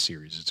there. It's a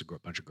series. It's a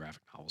bunch of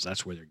graphic novels.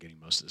 That's where they're getting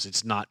most of this.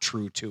 It's not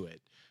true to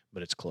it,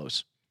 but it's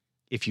close.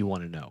 If you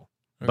want to know.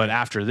 Okay. But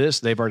after this,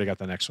 they've already got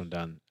the next one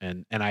done,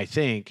 and I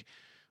think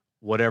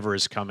whatever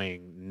is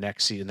coming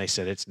next season, they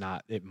said it's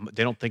not. They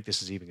don't think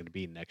this is even going to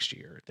be next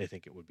year. They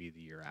think it would be the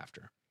year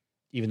after,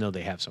 even though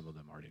they have some of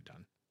them already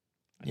done.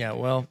 Yeah,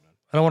 well,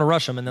 I don't want to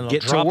rush them, and then they'll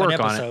get drop to work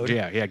an episode. on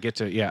it. Yeah, get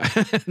to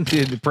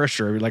the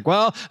pressure. You're like,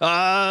 well,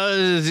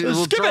 we'll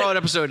Skip throw it. out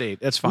episode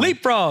 8. That's fine.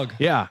 Leapfrog.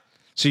 Yeah.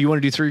 So you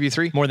want to do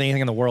 3v3? More than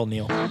anything in the world,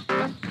 Neil.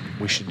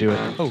 We should do it.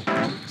 Oh,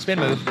 spin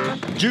move.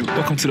 Juke.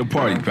 Welcome to the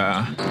party,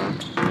 pal.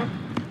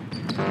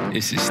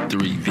 This is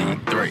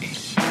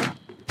 3v3.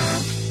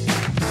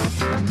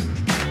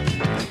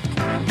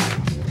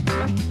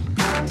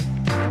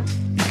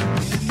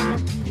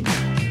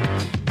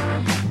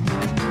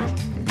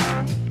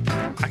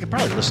 I could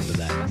probably listen to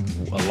that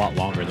a lot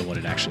longer than what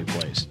it actually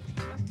plays.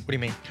 What do you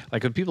mean?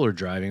 Like when people are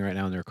driving right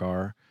now in their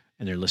car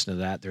and they're listening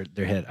to that,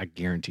 their head, I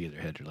guarantee you,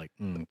 their head are like,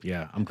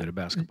 yeah, I'm good at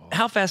basketball.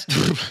 How fast?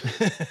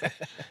 They're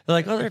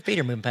like, oh, their feet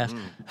are moving fast.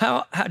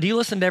 How do you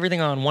listen to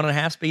everything on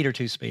 1.5 speed or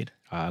 2 speed?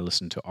 I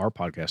listen to our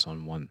podcast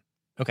on 1.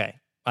 Okay,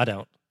 I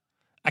don't.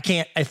 I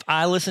can't. If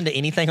I listen to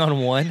anything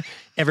on 1,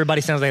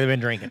 everybody sounds like they've been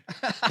drinking.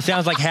 It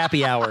sounds like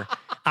happy hour.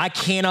 I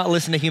cannot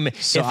listen to human.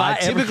 So if I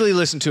typically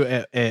listen to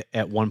it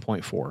at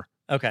 1.4.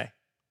 Okay.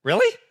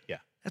 Really? Yeah.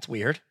 That's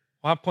weird.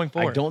 1.4.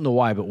 I don't know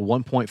why, but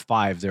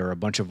 1.5, there are a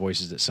bunch of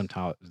voices that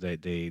somehow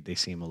they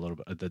seem a little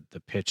bit, the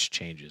pitch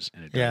changes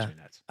and it drives me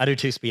nuts. I do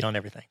 2 speed on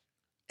everything.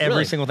 Every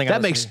Really? single thing.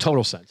 That makes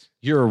total sense.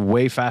 You're a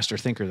way faster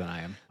thinker than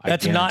I am.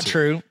 That's not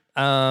true.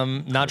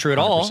 Not true at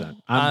all.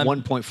 100%. I'm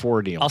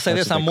 1.4 Neil. I'll say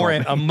That's this: what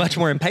they call me. I'm much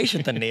more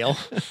impatient than Neil.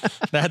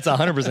 That's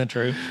 100%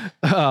 true.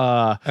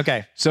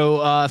 Okay. So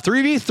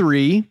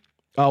 3v3.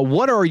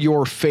 What are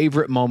your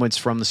favorite moments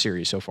from the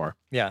series so far?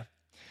 Yeah.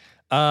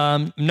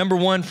 Number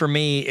 1 for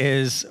me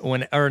is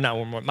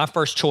my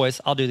first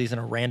choice. I'll do these in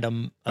a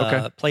random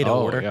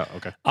Play-Doh order. Yeah,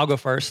 okay. I'll go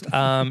first.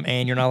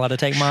 And you're not allowed to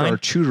take mine.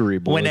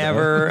 Charcuterie board.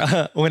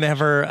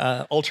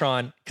 Whenever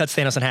Ultron cuts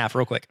Thanos in half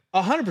real quick.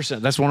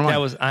 100%. That's one of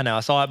mine. I know, I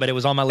saw it, but it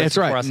was on my list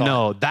That's before right. I saw it.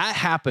 No, that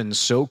happened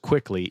so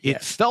quickly. It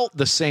Yes. felt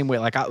the same way.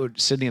 Like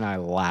Sydney and I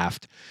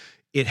laughed.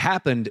 It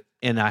happened,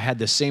 and I had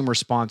the same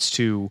response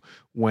to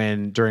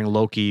during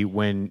Loki,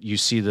 when you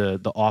see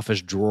the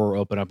office drawer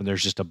open up and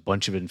there's just a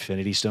bunch of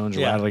Infinity Stones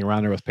rattling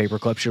around there with paper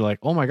clips. You're like,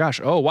 oh my gosh,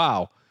 oh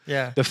wow.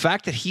 Yeah. The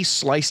fact that he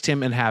sliced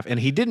him in half, and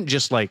he didn't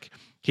just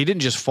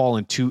fall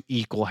in 2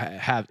 equal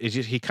halves.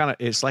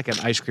 It's like an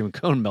ice cream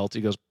cone melt.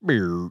 He goes,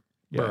 beer.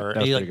 Brr,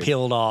 and he like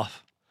peeled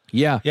off.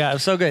 Yeah. Yeah, it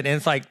was so good. And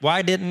it's like,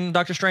 why didn't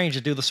Doctor Strange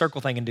just do the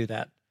circle thing and do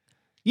that?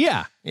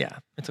 Yeah. Yeah,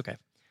 it's okay.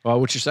 Well,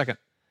 what's your second?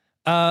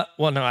 Well,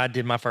 no, I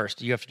did my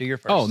first. You have to do your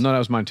first. Oh, no, that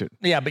was mine too.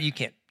 Yeah, but you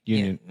can't.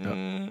 Union.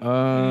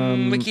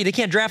 They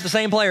can't draft the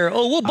same player.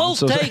 Oh, we'll both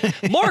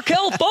take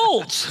Markelle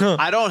Fultz.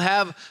 I don't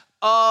have.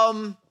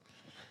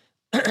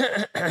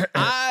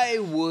 I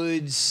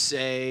would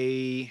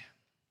say.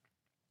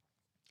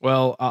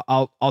 Well,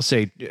 I'll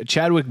say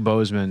Chadwick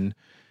Boseman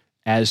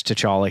as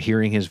T'Challa.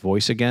 Hearing his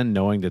voice again,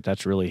 knowing that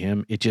that's really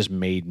him, it just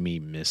made me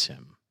miss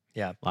him.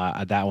 Yeah,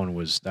 that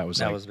was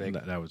big.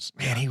 That was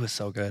man, he was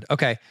so good.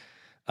 Okay,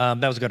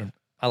 that was a good one.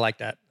 I like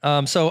that.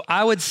 So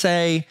I would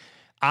say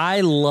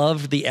I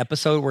loved the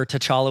episode where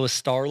T'Challa was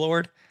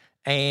Star-Lord.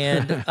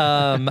 And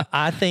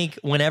I think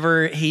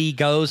whenever he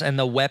goes and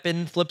the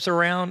weapon flips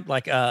around,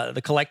 like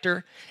the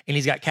Collector, and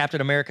he's got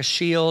Captain America's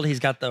shield, he's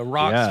got the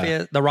Rock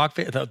fist,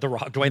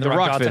 Dwayne the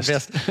Rock Johnson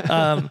fist.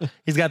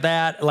 He's got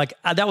that. Like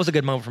that was a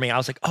good moment for me. I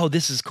was like, oh,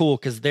 this is cool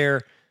because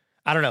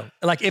I don't know.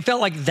 Like it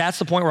felt like that's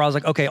the point where I was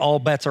like, okay, all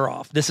bets are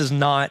off. This is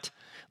not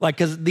like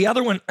because the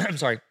other one. I'm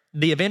sorry.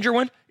 The Avenger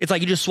one, it's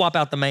like you just swap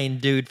out the main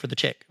dude for the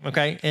chick,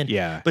 okay?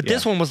 But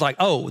this one was like,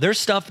 oh, there's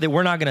stuff that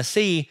we're not going to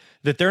see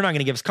that they're not going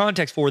to give us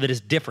context for that is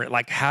different.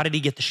 Like, how did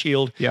he get the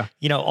shield? Yeah,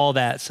 all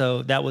that.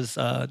 So that was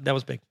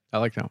big. I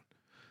like that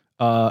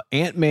one.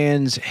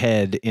 Ant-Man's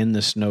head in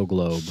the snow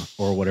globe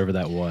or whatever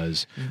that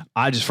was.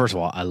 First of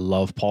all, I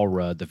love Paul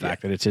Rudd. The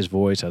fact that it's his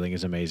voice, I think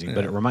is amazing.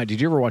 But did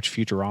you ever watch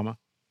Futurama?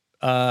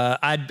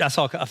 I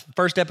saw a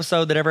first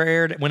episode that ever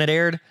aired when it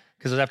aired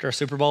because it was after a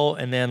Super Bowl,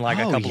 and then like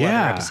a couple other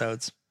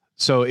episodes.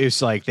 So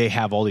it's like they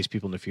have all these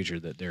people in the future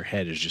that their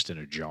head is just in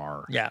a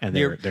jar. Yeah. And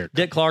they're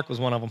Dick Clark was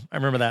one of them. I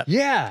remember that.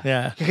 Yeah.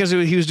 Yeah. Because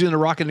he was doing the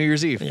Rock on New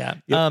Year's Eve. Yeah.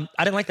 Yep.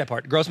 I didn't like that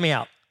part. It grossed me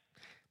out.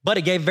 But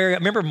it gave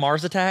remember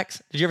Mars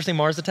Attacks? Did you ever see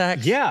Mars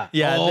Attacks? Yeah.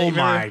 Yeah. Oh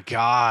my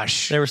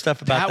gosh. There was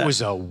stuff about that. That was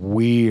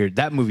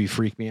that movie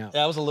freaked me out.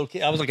 I was a little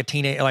kid. I was like a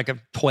teenager, like a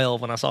 12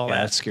 when I saw that.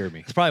 That scared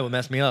me. That's probably what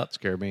messed me up.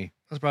 Scared me.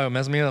 That's probably what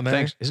messed me up, man.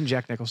 Thanks. Isn't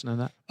Jack Nicholson in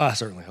that? I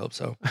certainly hope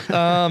so.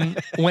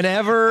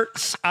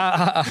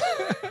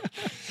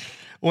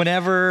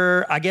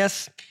 Whenever, I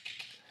guess,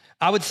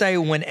 I would say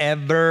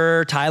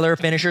whenever Tyler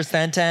finishes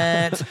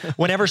sentence,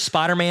 whenever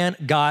Spider-Man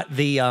got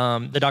the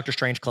Doctor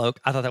Strange cloak,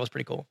 I thought that was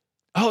pretty cool.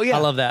 Oh, yeah. I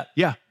love that.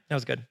 Yeah. That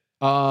was good.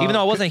 Even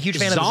though I wasn't a huge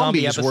fan of the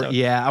zombie episode.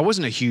 I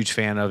wasn't a huge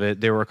fan of it.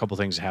 There were a couple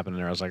things that happened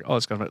there. I was like, oh,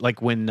 it's kind of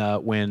like when the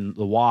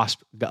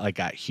Wasp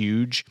got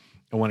huge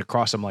and went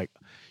across, I'm like,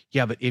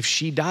 yeah, but if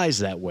she dies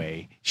that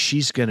way,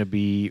 she's going to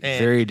be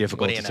very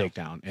difficult to take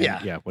down. And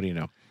yeah, what do you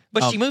know?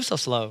 But she moves so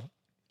slow.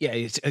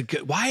 Yeah,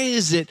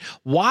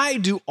 why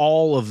do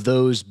all of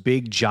those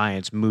big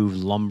giants move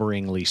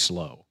lumberingly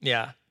slow?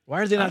 Yeah.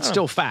 Why are they not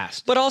still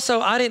fast? But also,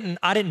 I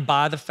didn't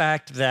buy the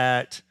fact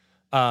that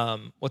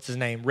what's his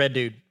name? Red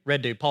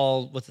dude,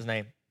 Paul, what's his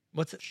name?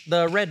 What's it?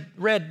 The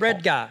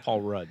red guy. Paul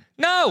Rudd.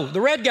 No,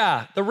 the red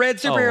guy, the red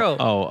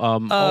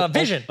superhero.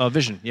 Vision.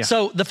 Vision. Yeah.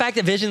 So the fact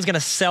that Vision's going to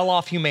sell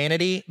off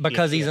humanity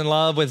because he's in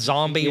love with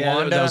Zombie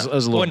Wanda, that was a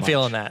little wasn't much.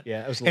 feeling that.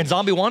 Yeah, it was a little and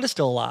Zombie Wanda's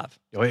still alive.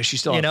 Oh yeah, she's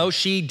still.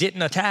 She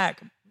didn't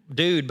attack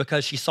dude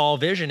because she saw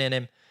Vision in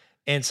him,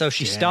 and so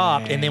she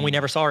stopped, and then we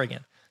never saw her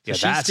again. So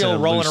she's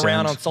still rolling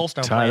around on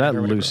Soulstone. Tie that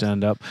loose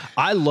end up.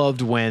 I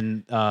loved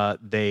when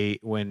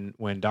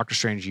when Doctor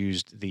Strange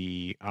used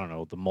the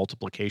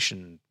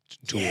multiplication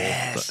tool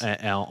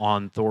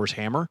on Thor's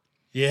hammer.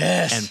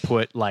 Yes. And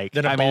put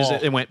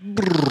it went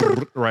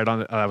right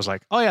on it. I was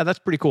like, oh yeah, that's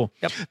pretty cool.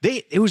 Yep.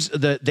 It was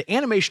the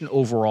animation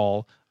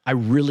overall I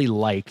really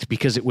liked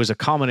because it was a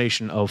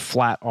combination of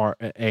flat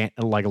art,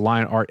 like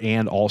line art,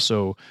 and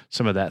also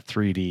some of that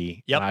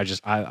 3D. Yep.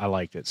 And I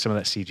liked it. Some of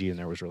that CG in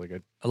there was really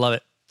good. I love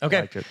it.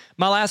 Okay.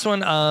 My last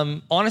one,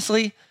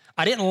 honestly,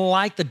 I didn't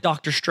like the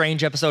Doctor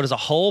Strange episode as a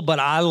whole, but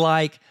I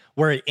like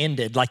where it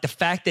ended. Like the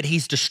fact that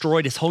he's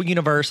destroyed his whole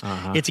universe,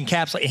 it's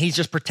encapsulated, and he's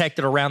just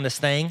protected around this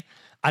thing.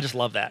 I just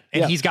love that.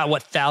 And he's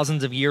got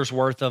thousands of years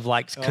worth of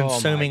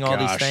consuming all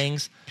these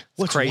things.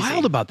 What's crazy.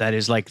 wild about that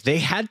is they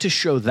had to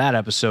show that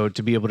episode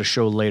to be able to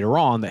show later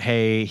on that,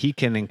 hey, he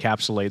can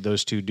encapsulate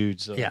those two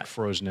dudes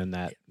frozen in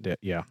that.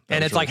 Yeah.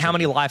 And it's like, how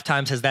many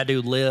lifetimes has that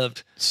dude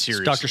lived?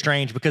 Seriously. Doctor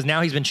Strange, because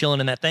now he's been chilling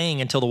in that thing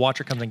until the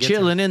Watcher comes and gets him.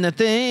 Chilling in the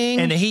thing.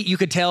 And you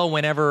could tell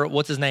whenever,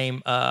 what's his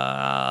name?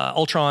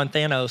 Ultron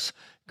Thanos,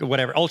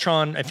 whatever.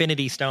 Ultron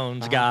Infinity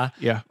Stones guy.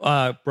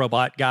 Yeah.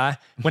 Robot guy.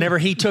 Whenever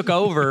he took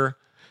over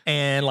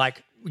and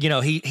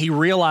he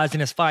realized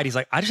in his fight, he's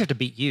like, I just have to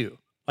beat you.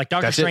 Like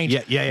Doctor Strange,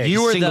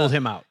 you singled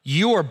him out.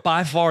 You are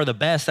by far the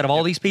best out of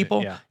all these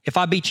people. Yeah. If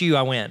I beat you,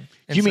 I win.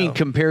 And you mean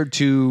compared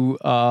to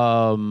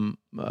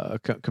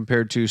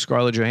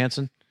Scarlett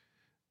Johansson,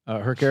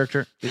 her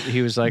character?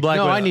 He was like,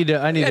 I need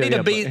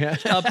to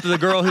beat up the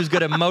girl who's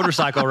good at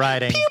motorcycle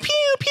riding. Pew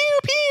pew pew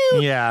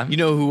pew. Yeah. You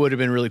know who would have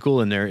been really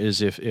cool in there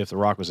is if The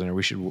Rock was in there.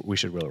 We should Will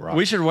It Rock.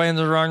 We should win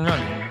the wrong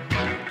run.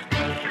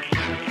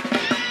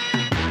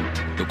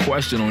 The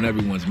question on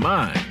everyone's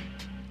mind: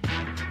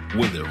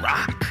 will it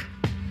rock?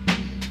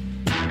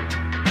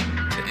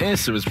 The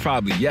answer is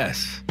probably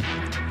yes.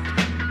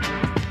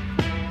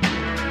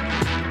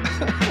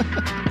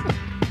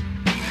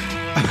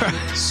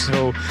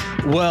 So,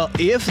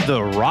 if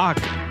The Rock,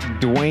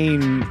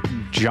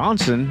 Dwayne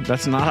Johnson,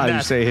 that's not how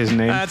you say his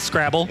name. That's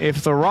Scrabble.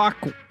 If The Rock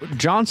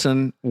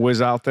Johnson was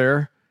out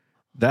there,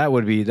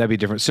 that'd be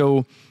different.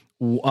 So,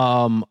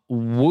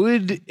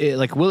 would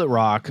it, Will It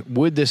Rock?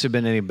 Would this have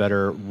been any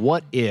better?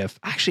 What if?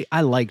 Actually,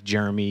 I like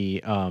Jeremy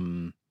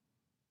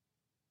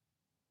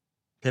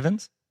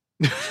Pivens.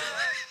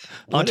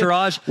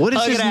 Entourage. What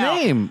is his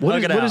name?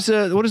 What is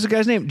the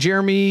guy's name?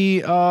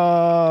 Jeremy. I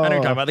know what you're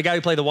talking about. The guy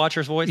who played the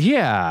Watcher's voice.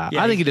 Yeah,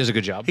 I think he does a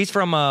good job. He's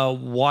from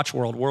Watch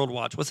World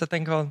Watch. What's that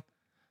thing called?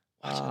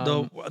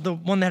 The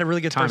one that had a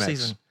really good first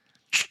season.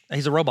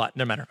 He's a robot.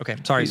 No matter. Okay,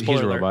 sorry. He's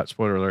a robot.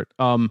 Spoiler alert.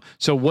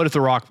 So what if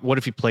The Rock? What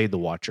if he played the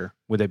Watcher?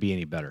 Would that be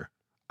any better?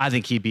 I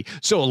think he'd be.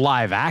 So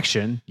live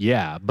action,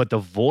 yeah, but the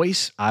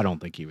voice, I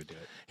don't think he would do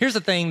it. Here's the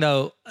thing,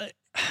 though.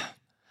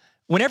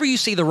 Whenever you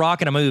see The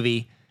Rock in a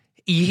movie,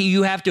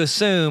 you have to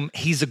assume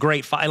he's a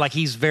great fight. Like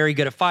he's very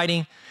good at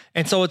fighting,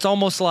 and so it's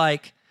almost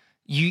like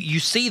you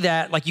see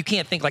that. Like you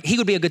can't think like he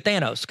would be a good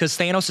Thanos because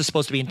Thanos is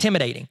supposed to be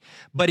intimidating.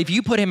 But if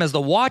you put him as the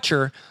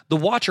Watcher,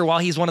 while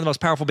he's one of the most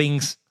powerful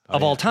beings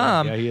of all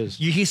time, he is.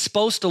 He's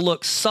supposed to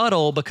look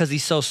subtle because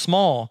he's so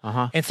small,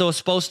 and so it's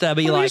supposed to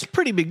be he's a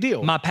pretty big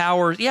deal. My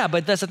powers, yeah.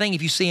 But that's the thing.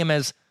 If you see him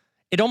as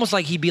it almost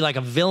like he'd be like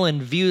a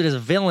villain, viewed as a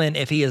villain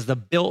if he is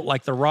built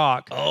like The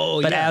Rock.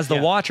 But as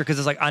the Watcher, because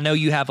it's like, I know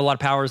you have a lot of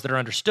powers that are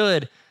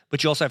understood,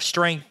 but you also have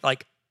strength.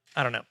 Like,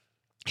 I don't know.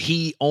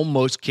 He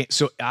almost can't.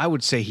 So I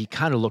would say he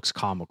kind of looks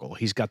comical.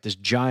 He's got this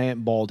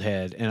giant bald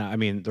head. And I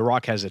mean, The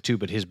Rock has it too,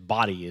 but his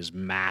body is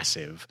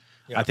massive.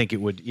 Yeah. I think it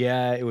would be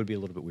a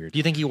little bit weird. Do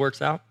you think he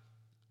works out?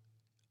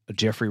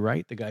 Jeffrey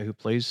Wright, the guy who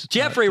plays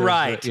Jeffrey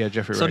Wright.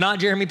 Jeffrey Wright. So not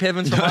Jeremy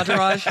Pivens from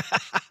Entourage?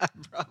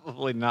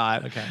 Probably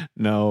not. Okay.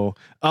 No.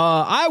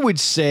 I would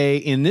say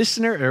in this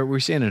scenario, are we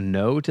saying a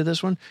no to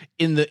this one?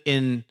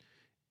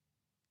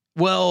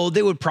 Well,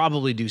 they would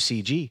probably do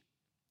CG.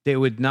 They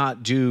would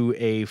not do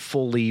a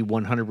fully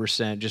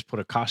 100%, just put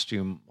a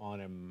costume on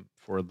him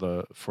for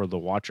the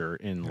watcher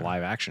in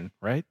live action,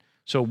 right?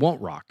 So it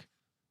won't rock.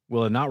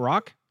 Will it not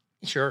rock?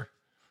 Sure.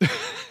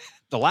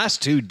 The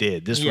last two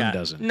did. This one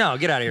doesn't. No,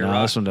 get out of here, No,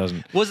 Rock. this one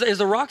doesn't. Is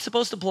The Rock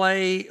supposed to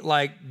play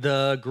like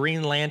the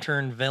Green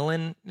Lantern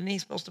villain? Isn't he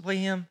supposed to play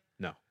him?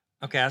 No.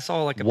 Okay, I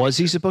saw like Was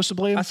he supposed to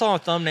play him? I saw a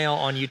thumbnail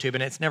on YouTube,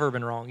 and it's never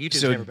been wrong. YouTube's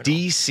So never been wrong.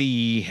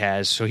 DC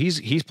has. So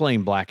he's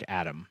playing Black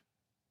Adam.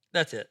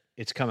 That's it.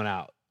 It's coming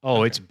out. Oh,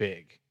 Okay. it's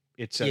big.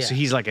 It's Yeah. so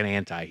he's like an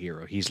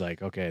anti-hero. He's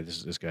like, okay,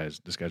 this guy's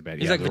bad.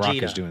 He's like The Rock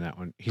Vegeta is doing that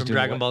one. He's From doing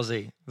Dragon what? Ball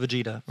Z.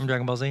 Vegeta from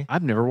Dragon Ball Z.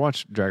 I've never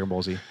watched Dragon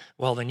Ball Z.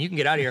 Well, then you can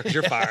get out of here because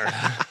you're fired.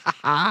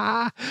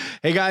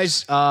 Hey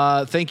guys,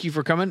 thank you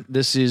for coming.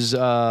 This has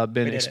been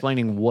did it.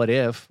 explaining what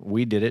if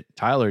we did it.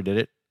 Tyler did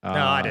it. No,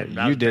 I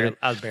didn't. You did it.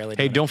 I was barely.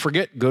 Hey, doing don't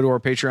forget, go to our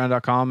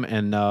patreon.com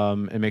and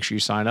make sure you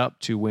sign up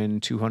to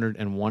win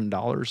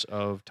 $201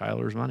 of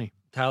Tyler's money. it.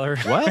 Tyler.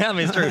 What? I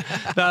mean, it's true.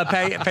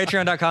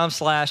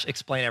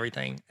 Patreon.com/explain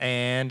everything.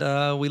 And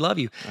we love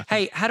you.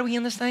 Hey, how do we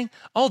end this thing?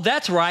 Oh,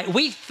 that's right.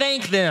 We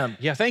thank them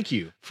Yeah, thank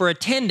you. for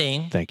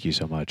attending Thank you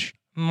so much.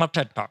 my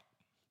TED Talk.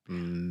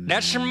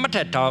 That's my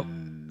TED Talk.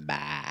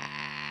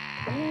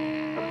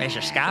 It's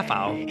your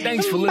Skyfall.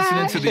 Thanks for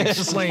listening to the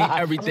Explain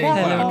Everything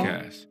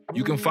podcast.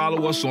 You can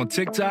follow us on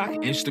TikTok,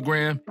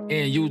 Instagram,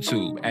 and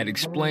YouTube at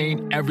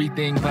Explain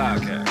Everything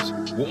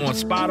Podcast. We're on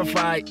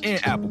Spotify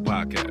and Apple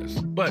Podcasts,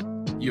 but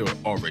you're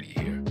already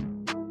here.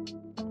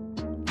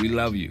 We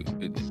love you.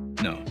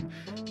 No,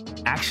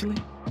 actually,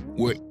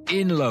 we're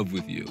in love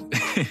with you.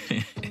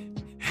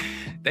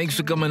 Thanks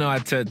for coming on our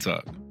TED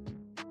Talk.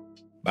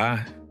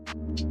 Bye.